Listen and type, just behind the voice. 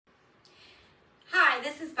Hi,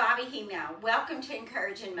 this is Bobby Hemel. Welcome to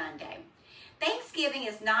Encouraging Monday. Thanksgiving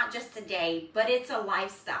is not just a day, but it's a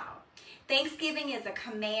lifestyle. Thanksgiving is a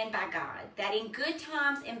command by God that in good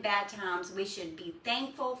times and bad times we should be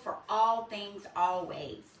thankful for all things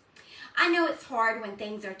always. I know it's hard when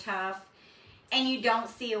things are tough and you don't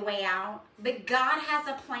see a way out, but God has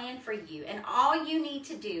a plan for you, and all you need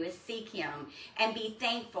to do is seek Him and be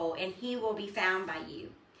thankful, and He will be found by you.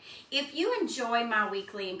 If you enjoy my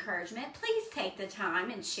weekly encouragement, please take the time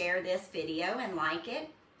and share this video and like it.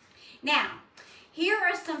 Now, here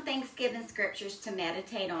are some Thanksgiving scriptures to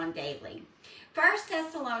meditate on daily. 1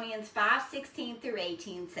 Thessalonians 5:16 through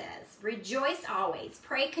 18 says, "Rejoice always,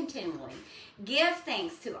 pray continually, give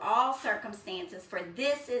thanks to all circumstances, for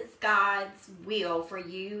this is God's will for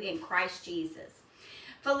you in Christ Jesus."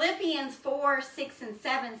 Philippians 4:6 and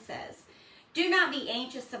 7 says, "Do not be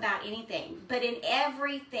anxious about anything, but in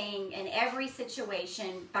everything and every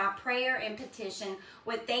situation, by prayer and petition,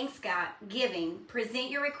 with thanksgiving, present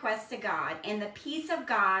your requests to God, and the peace of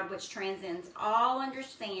God, which transcends all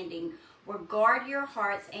understanding, will guard your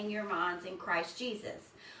hearts and your minds in Christ Jesus."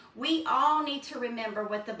 We all need to remember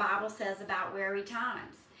what the Bible says about weary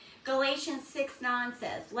times. Galatians 6:9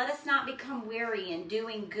 says, "Let us not become weary in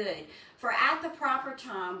doing good, for at the proper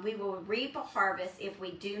time we will reap a harvest if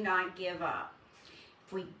we do not give up."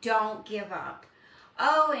 If we don't give up.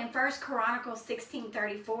 Oh, in 1 Chronicles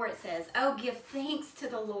 16:34 it says, "Oh, give thanks to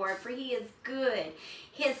the Lord, for He is good.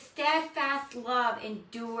 His steadfast love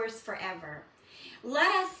endures forever."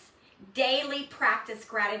 Let us daily practice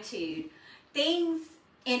gratitude.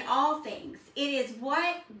 In all things. It is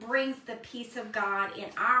what brings the peace of God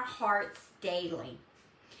in our hearts daily.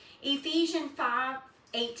 Ephesians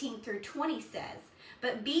 5:18 through 20 says,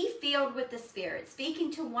 "But be filled with the Spirit,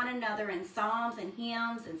 speaking to one another in psalms and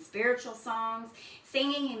hymns and spiritual songs,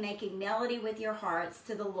 singing and making melody with your hearts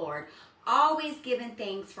to the Lord, always giving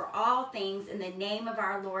thanks for all things in the name of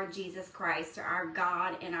our Lord Jesus Christ, to our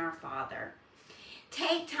God and our Father."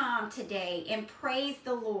 Take time today and praise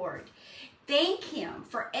the Lord. Thank Him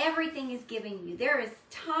for everything He's giving you. There is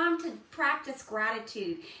time to practice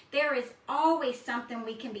gratitude. There is always something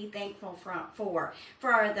we can be thankful for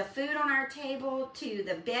the food on our table, to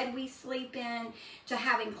the bed we sleep in, to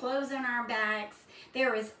having clothes on our backs.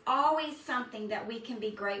 There is always something that we can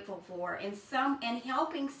be grateful for, and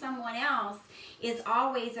helping someone else is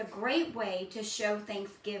always a great way to show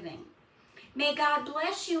thanksgiving. May God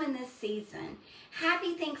bless you in this season.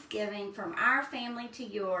 Happy Thanksgiving from our family to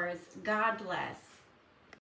yours. God bless.